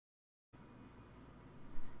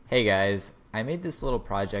Hey guys, I made this little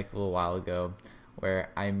project a little while ago where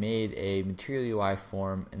I made a Material UI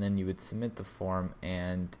form, and then you would submit the form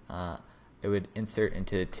and it would insert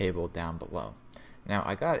into the table down below. Now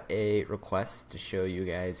I got a request to show you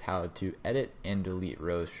guys how to edit and delete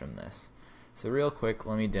rows from this. So real quick,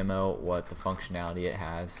 let me demo what the functionality it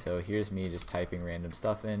has. So here's me just typing random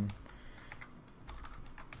stuff in,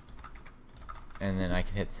 and then I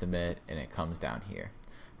can hit submit and it comes down here.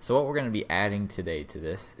 So what we're going to be adding today to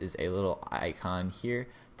this is a little icon here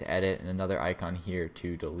to edit and another icon here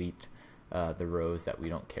to delete the rows that we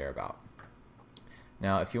don't care about.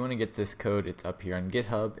 Now if you want to get this code, it's up here on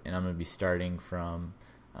GitHub, and I'm going to be starting from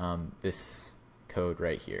this code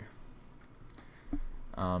right here.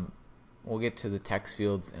 We'll get to the text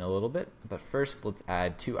fields in a little bit, but first let's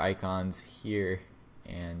add two icons here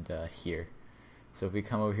and here. So if we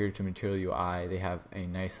come over here to Material UI, they have a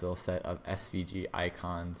nice little set of SVG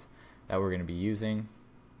icons that we're going to be using.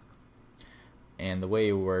 And the way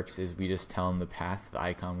it works is we just tell them the path to the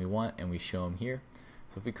icon we want, and we show them here.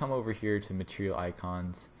 So if we come over here to Material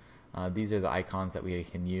Icons, these are the icons that we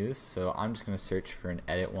can use. So I'm just going to search for an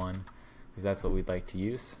edit one because that's what we'd like to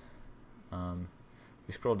use. If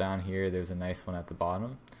we scroll down here, there's a nice one at the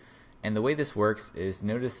bottom. And the way this works is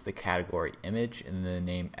notice the category image and the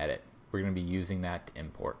name edit. We're going to be using that to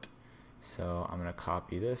import. So I'm going to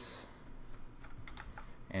copy this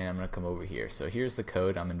and I'm going to come over here. So here's the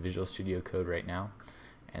code. I'm in Visual Studio Code right now,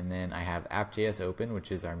 and then I have app.js open,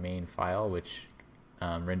 which is our main file, which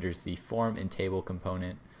renders the form and table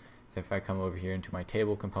component. If I come over here into my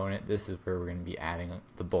table component, this is where we're going to be adding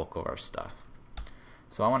the bulk of our stuff.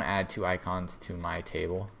 So I want to add two icons to my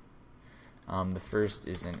table. The first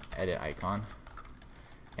is an edit icon,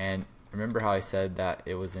 and remember how I said that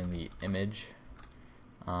it was in the image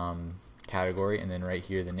category, and then right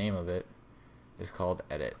here the name of it is called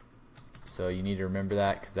edit. So you need to remember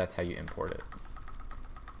that because that's how you import it.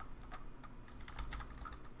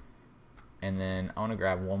 And then I want to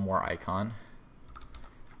grab one more icon,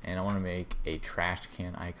 and I want to make a trash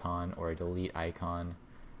can icon or a delete icon.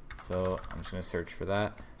 So I'm just going to search for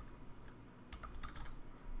that,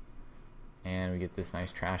 and we get this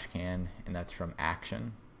nice trash can, and that's from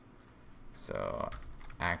action. So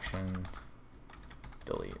action,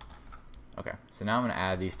 delete. Okay, so now I'm going to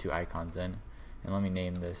add these two icons in, and let me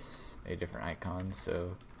name this a different icon.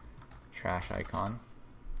 So trash icon,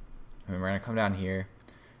 and then we're going to come down here.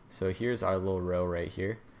 So here's our little row right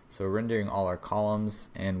here. So we're rendering all our columns,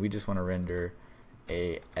 and we just want to render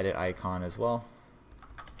a edit icon as well,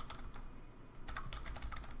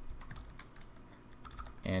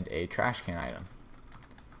 and a trash can item.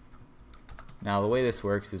 Now the way this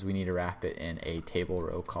works is we need to wrap it in a table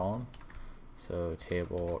row column. So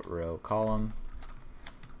table row column,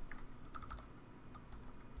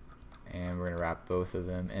 and we're going to wrap both of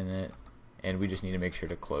them in it, and we just need to make sure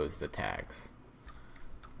to close the tags.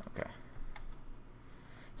 Okay.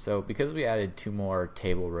 So because we added two more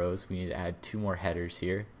table rows, we need to add two more headers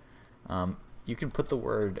here. You can put the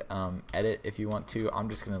word edit if you want to. I'm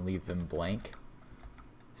just going to leave them blank.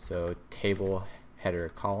 So table header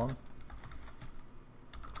column,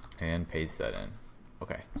 and paste that in.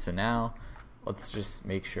 Okay, so now let's just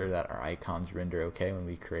make sure that our icons render okay when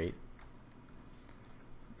we create.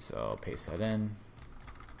 So paste that in.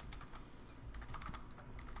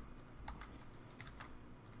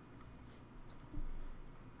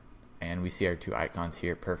 And we see our two icons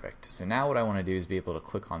here, perfect. So now what I want to do is be able to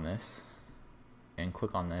click on this and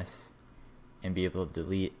click on this and be able to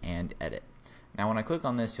delete and edit. Now when I click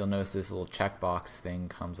on this, you'll notice this little checkbox thing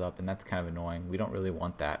comes up, and that's kind of annoying. We don't really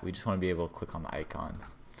want that. We just want to be able to click on the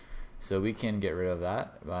icons. So we can get rid of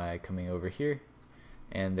that by coming over here,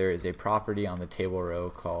 and there is a property on the table row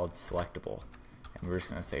called selectable, and we're just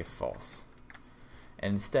going to say false.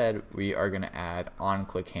 And instead we are going to add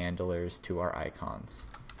on-click handlers to our icons.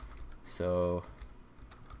 So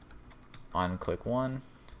on-click 1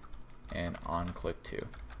 and on-click 2.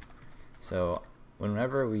 So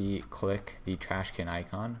whenever we click the trash can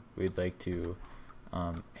icon, we'd like to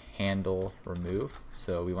handle remove.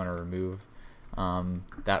 So we want to remove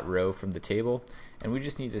that row from the table, and we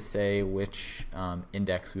just need to say which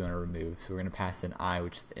index we want to remove. So we're going to pass in I,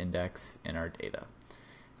 which is the index in our data.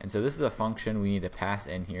 And so this is a function we need to pass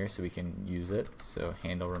in here so we can use it. So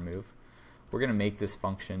handle remove. We're going to make this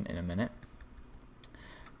function in a minute.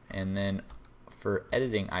 And then for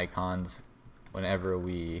editing icons, whenever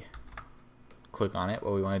we click on it,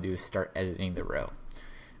 what we want to do is start editing the row.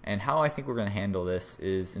 And how I think we're going to handle this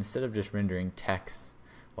is, instead of just rendering text,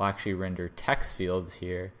 we'll actually render text fields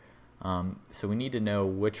here. So we need to know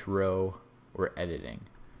which row we're editing.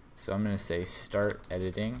 So I'm going to say start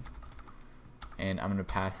editing, and I'm going to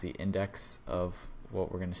pass the index of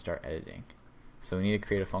what we're going to start editing. So we need to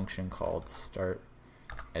create a function called start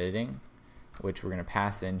editing, which we're going to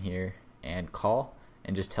pass in here and call,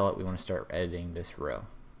 and just tell it we want to start editing this row.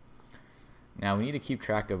 Now we need to keep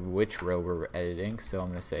track of which row we're editing, so I'm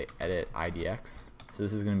going to say edit IDX. So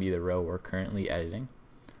this is going to be the row we're currently editing.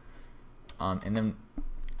 And then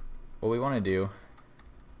what we want to do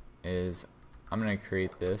is I'm going to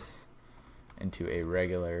create this into a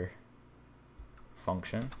regular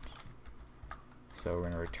function. So we're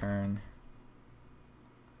going to return,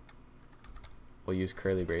 we'll use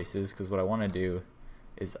curly braces, because what I want to do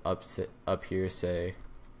is up here say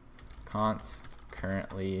const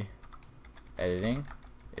currently editing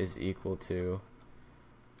is equal to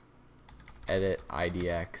edit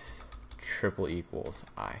IDX triple equals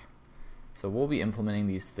I. So we'll be implementing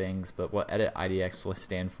these things, but what edit IDX will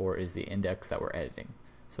stand for is the index that we're editing.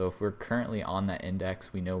 So if we're currently on that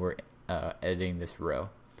index, we know we're editing this row.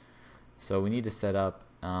 So we need to set up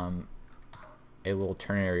a little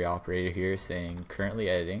ternary operator here saying currently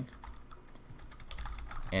editing.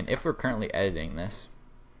 And if we're currently editing this,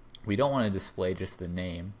 we don't want to display just the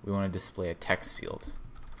name, we want to display a text field.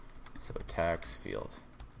 So text field.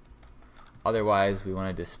 Otherwise, we want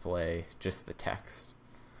to display just the text.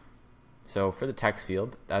 So for the text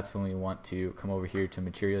field, that's when we want to come over here to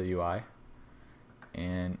Material UI,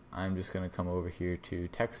 and I'm just going to come over here to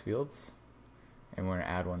text fields, and we're going to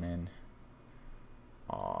add one in.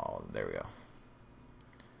 Oh, there we go.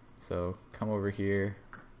 So come over here,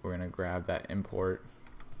 we're going to grab that import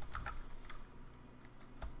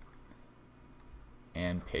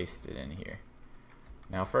and paste it in here.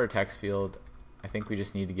 Now for our text field, I think we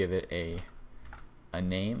just need to give it a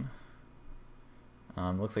name.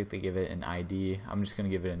 Looks like they give it an ID. I'm just going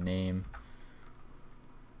to give it a name.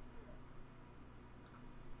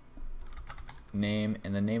 And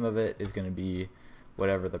the name of it is going to be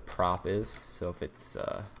whatever the prop is. So if it's,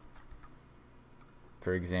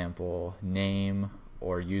 for example, name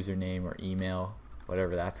or username or email,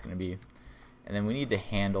 whatever that's going to be. And then we need to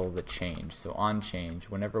handle the change. So on change,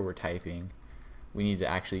 whenever we're typing, we need to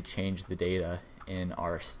actually change the data in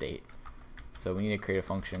our state. So we need to create a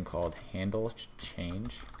function called handle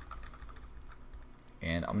change,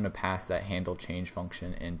 and I'm going to pass that handle change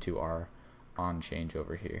function into our on change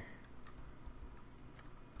over here.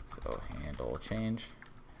 So handle change,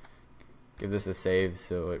 give this a save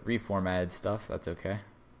so it reformatted stuff, that's okay.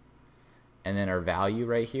 And then our value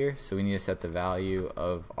right here, so we need to set the value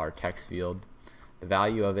of our text field. The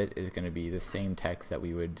value of it is going to be the same text that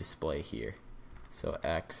we would display here. So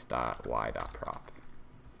x.y.prop.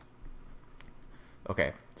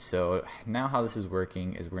 Okay, so now how this is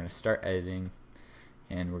working is we're going to start editing,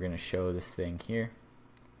 and we're going to show this thing here.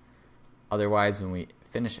 Otherwise, when we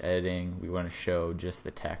finish editing, we want to show just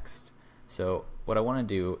the text. So what I want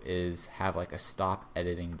to do is have like a stop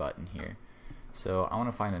editing button here. So I want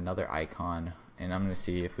to find another icon, and I'm going to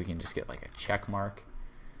see if we can just get like a check mark.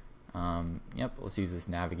 Yep, let's use this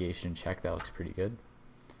navigation check. That looks pretty good.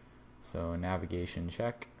 So navigation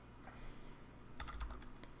check.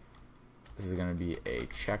 This is going to be a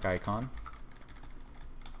check icon,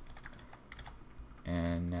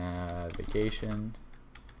 and navigation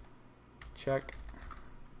check.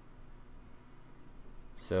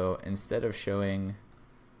 So instead of showing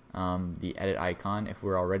the edit icon, if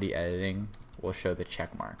we're already editing, we'll show the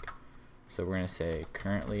check mark. So we're going to say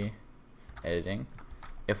currently editing.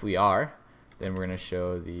 If we are, then we're going to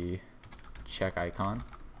show the check icon.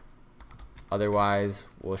 Otherwise,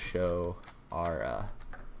 we'll show our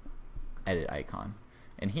edit icon.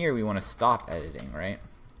 And here we want to stop editing, right?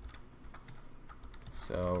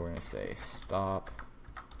 So we're going to say stop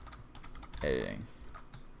editing.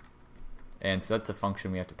 And so that's a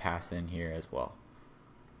function we have to pass in here as well.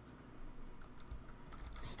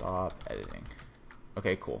 Stop editing.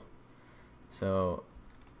 Okay, cool. So,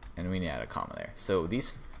 and we need to add a comma there. So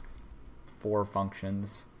these four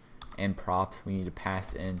functions and props we need to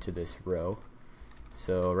pass into this row.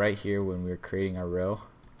 So right here when we're creating our row,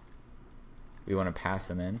 we want to pass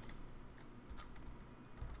them in.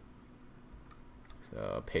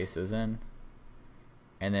 So paste those in.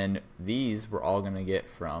 And then these we're all going to get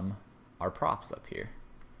from our props up here.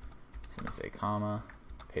 So I'm going to say comma,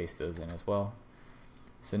 paste those in as well.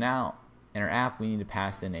 So now in our app we need to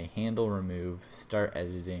pass in a handle remove, start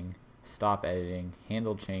editing, stop editing,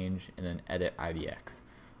 handle change, and then edit IDX.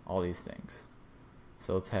 All these things.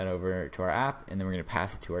 So let's head over to our app, and then we're going to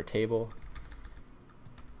pass it to our table.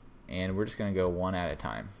 And we're just going to go one at a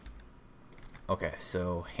time. Okay,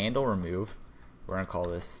 so handle remove, we're going to call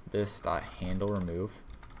this dot handle remove.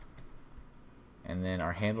 And then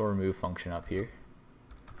our handle remove function up here,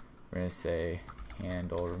 we're going to say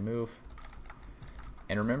handle remove.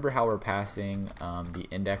 And remember how we're passing the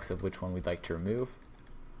index of which one we'd like to remove.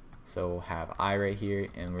 So we'll have I right here,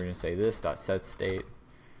 and we're going to say this dot set state.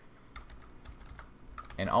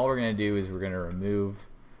 And all we're going to do is we're going to remove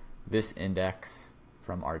this index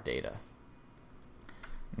from our data.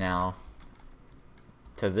 Now,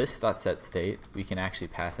 to this dot set state, we can actually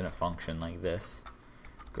pass in a function like this,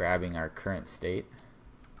 grabbing our current state,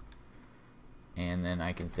 and then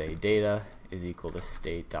I can say data is equal to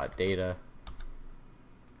state dot data,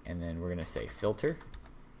 and then we're going to say filter,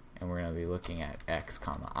 and we're going to be looking at x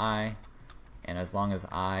comma I, and as long as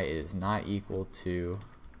I is not equal to,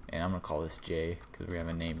 and I'm going to call this j because we have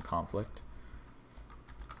a name conflict.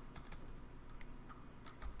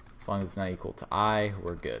 As long as it's not equal to I,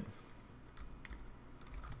 we're good.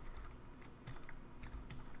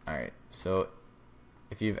 Alright, so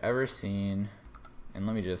if you've ever seen, and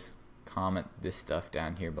let me just comment this stuff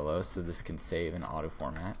down here below so this can save in auto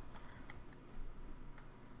format.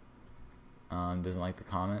 Doesn't like the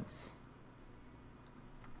comments.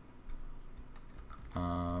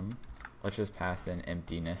 Let's just pass in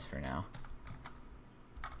emptiness for now.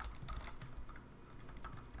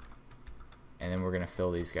 And then we're going to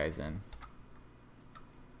fill these guys in.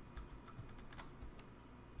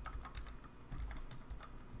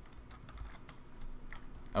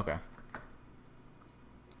 Okay.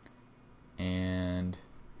 And do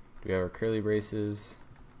we have our curly braces?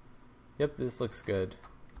 Yep, this looks good.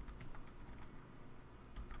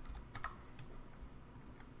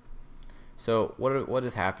 So what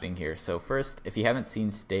is happening here? So first, if you haven't seen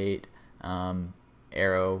state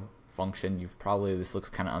arrow function, this looks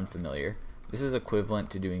kind of unfamiliar. This is equivalent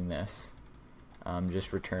to doing this,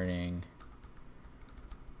 just returning,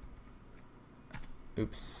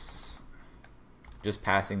 just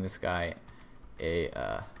passing this guy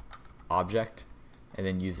a object and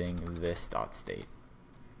then using this dot state.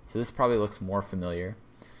 So this probably looks more familiar.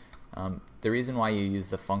 The reason why you use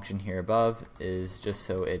the function here above is just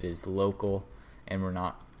so it is local and we're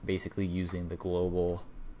not basically using the global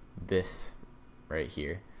this right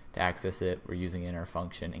here to access it. We're using it in our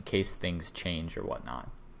function in case things change or whatnot.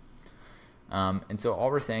 And so all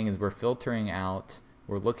we're saying is we're filtering out,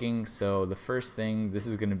 we're looking, so the first thing, this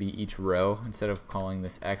is going to be each row. Instead of calling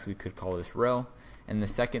this X, we could call this row. And the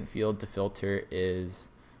second field to filter is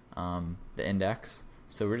the index.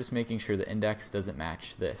 So we're just making sure the index doesn't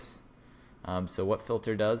match this. So what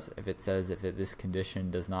filter does, if it says this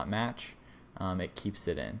condition does not match, it keeps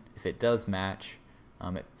it in. If it does match,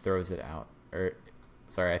 it throws it out. Or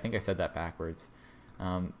sorry, I think I said that backwards.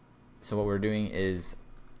 So what we're doing is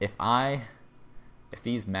if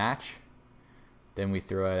these match, then we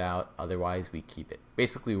throw it out, otherwise we keep it.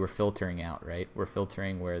 Basically we're filtering out, right? We're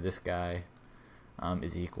filtering where this guy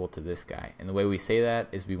is equal to this guy. And the way we say that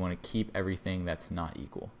is we want to keep everything that's not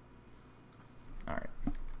equal. Alright.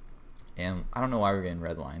 And I don't know why we're getting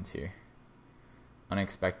red lines here.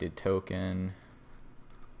 Unexpected token.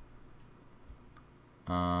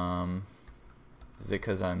 Is it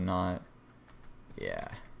because I'm not? Yeah.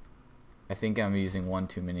 I think I'm using one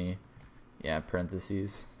too many. Yeah,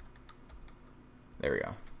 parentheses. There we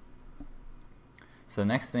go. So the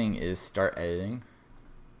next thing is start editing.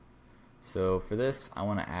 So for this, I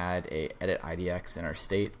want to add a edit IDX in our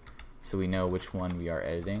state so we know which one we are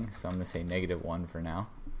editing. So I'm going to say -1 for now.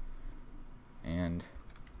 And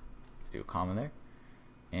let's do a comma there.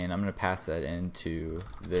 And I'm going to pass that into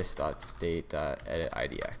this.state.edit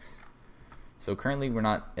IDX. So currently we're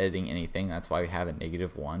not editing anything, that's why we have a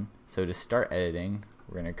 -1. So to start editing,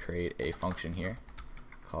 we're going to create a function here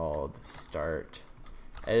called start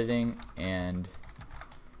editing, and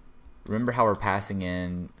remember how we're passing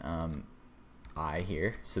in I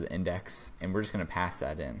here, so the index, and we're just going to pass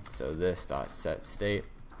that in. So this dot set state,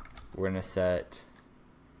 we're going to set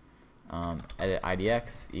edit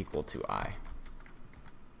IDX equal to I,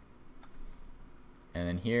 and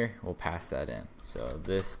then here we'll pass that in. So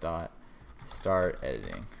this dot start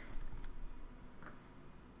editing.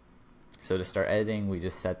 So to start editing, we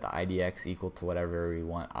just set the IDX equal to whatever we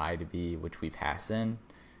want I to be, which we pass in.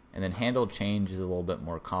 And then handle change is a little bit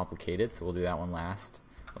more complicated, so we'll do that one last.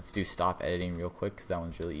 Let's do stop editing real quick because that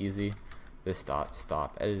one's really easy. This dot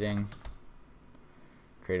stop editing.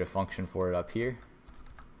 Create a function for it up here.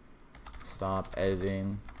 Stop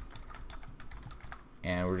editing.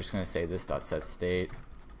 And we're just going to say this dot set state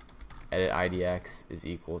edit IDX is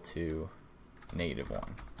equal to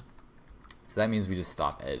 -1. So that means we just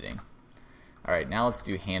stop editing. Alright, now let's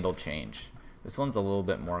do handle change. This one's a little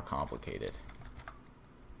bit more complicated.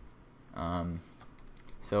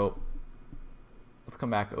 So let's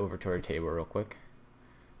come back over to our table real quick.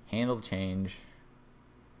 Handle change.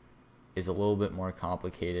 is a little bit more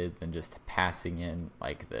complicated than just passing in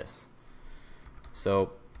like this.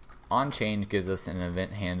 So onChange gives us an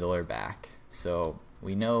event handler back. So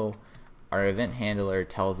we know our event handler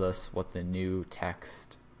tells us what the new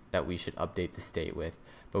text that we should update the state with,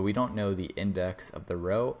 but we don't know the index of the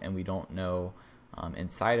row, and we don't know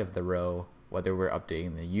inside of the row whether we're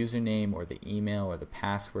updating the username or the email or the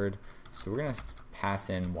password. So we're going to pass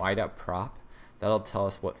in y.prop. That'll tell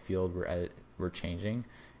us what field we're changing,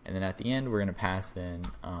 and then at the end we're going to pass in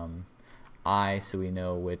I, so we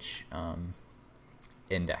know which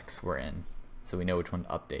index we're in, so we know which one to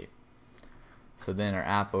update. So then our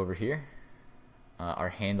app over here, our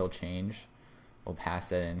handle change, we'll pass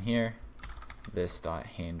that in here, this dot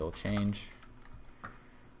handle change.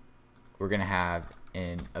 We're going to have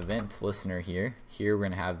an event listener here. Here we're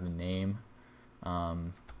going to have the name,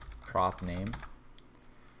 prop name,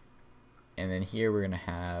 and then here we're going to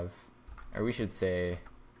have, or we should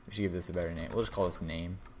give this a better name. We'll just call this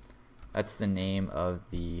name. That's the name of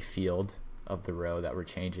the field of the row that we're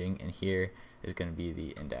changing, and here is going to be the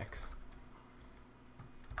index.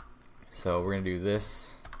 So we're going to do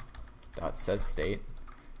this dot set state,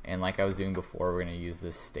 and like I was doing before, we're going to use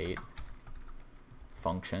this state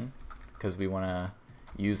function because we want to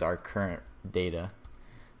use our current data.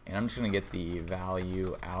 And I'm just going to get the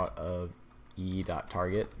value out of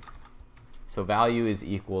e.target. So value is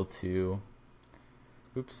equal to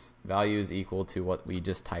what we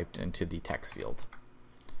just typed into the text field.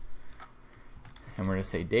 And we're going to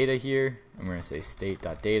say data here, and we're going to say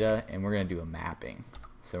state.data, and we're going to do a mapping.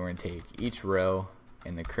 So we're going to take each row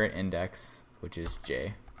in the current index, which is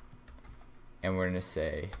j, and we're going to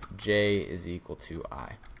say j is equal to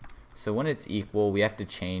I. So when it's equal, we have to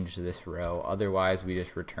change this row, otherwise we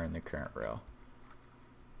just return the current row.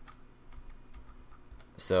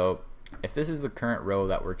 So if this is the current row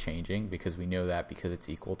that we're changing, because we know that because it's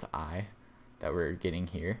equal to I that we're getting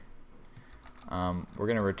here, we're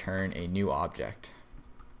going to return a new object.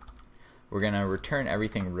 We're going to return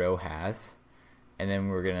everything row has, and then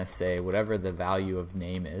we're going to say whatever the value of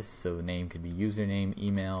name is. So the name could be username,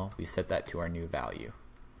 email. We set that to our new value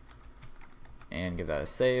and give that a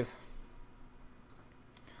save.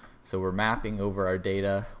 So we're mapping over our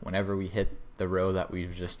data whenever we hit the row that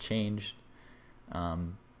we've just changed.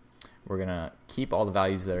 We're going to keep all the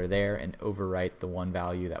values that are there and overwrite the one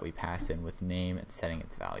value that we pass in with name and setting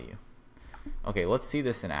its value. Okay, let's see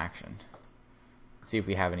this in action. Let's see if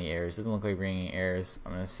we have any errors. Doesn't look like we're getting any errors.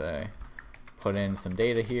 I'm going to say put in some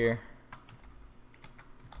data here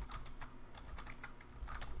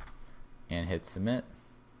and hit submit.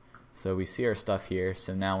 So we see our stuff here.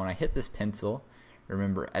 So now when I hit this pencil,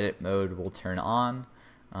 remember edit mode will turn on,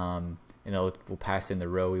 and we'll pass in the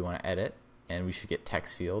row we want to edit, and we should get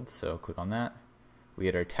text fields. So click on that. We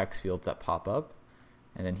get our text fields that pop up,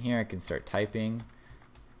 and then here I can start typing,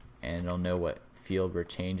 and it'll know what field we're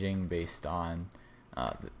changing based on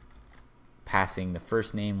passing the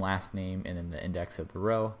first name, last name, and then the index of the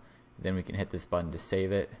row. Then we can hit this button to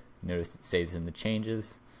save it. Notice it saves in the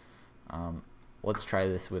changes. Let's try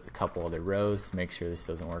this with a couple other rows. Make sure this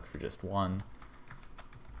doesn't work for just one.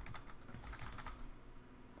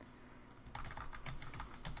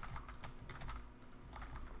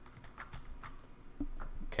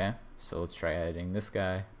 Okay, so let's try editing this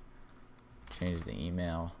guy. Change the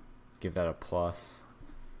email, give that a plus.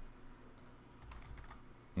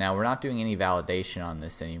 Now we're not doing any validation on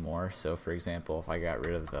this anymore. So for example, if I got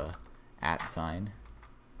rid of the @ sign,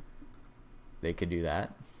 they could do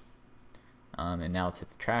that. And now let's hit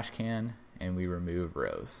the trash can and we remove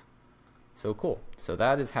rows. So cool. So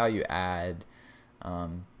that is how you add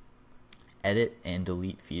edit and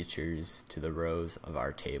delete features to the rows of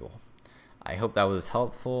our table. I hope that was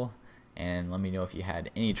helpful, and let me know if you had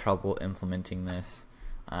any trouble implementing this.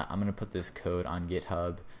 I'm going to put this code on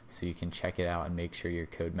GitHub so you can check it out and make sure your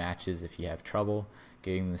code matches if you have trouble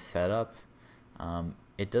getting this set up.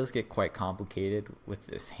 It does get quite complicated with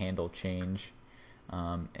this handle change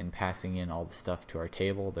and passing in all the stuff to our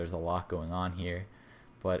table. There's a lot going on here,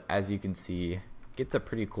 but as you can see, it gets a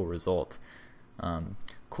pretty cool result.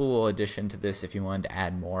 Cool addition to this, if you wanted to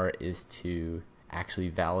add more, is to actually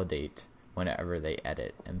validate whenever they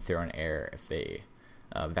edit and throw an error if they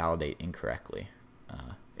validate incorrectly.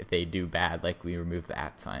 If they do bad, like we remove the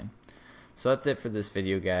 @ sign. So that's it for this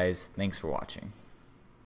video, guys. Thanks for watching.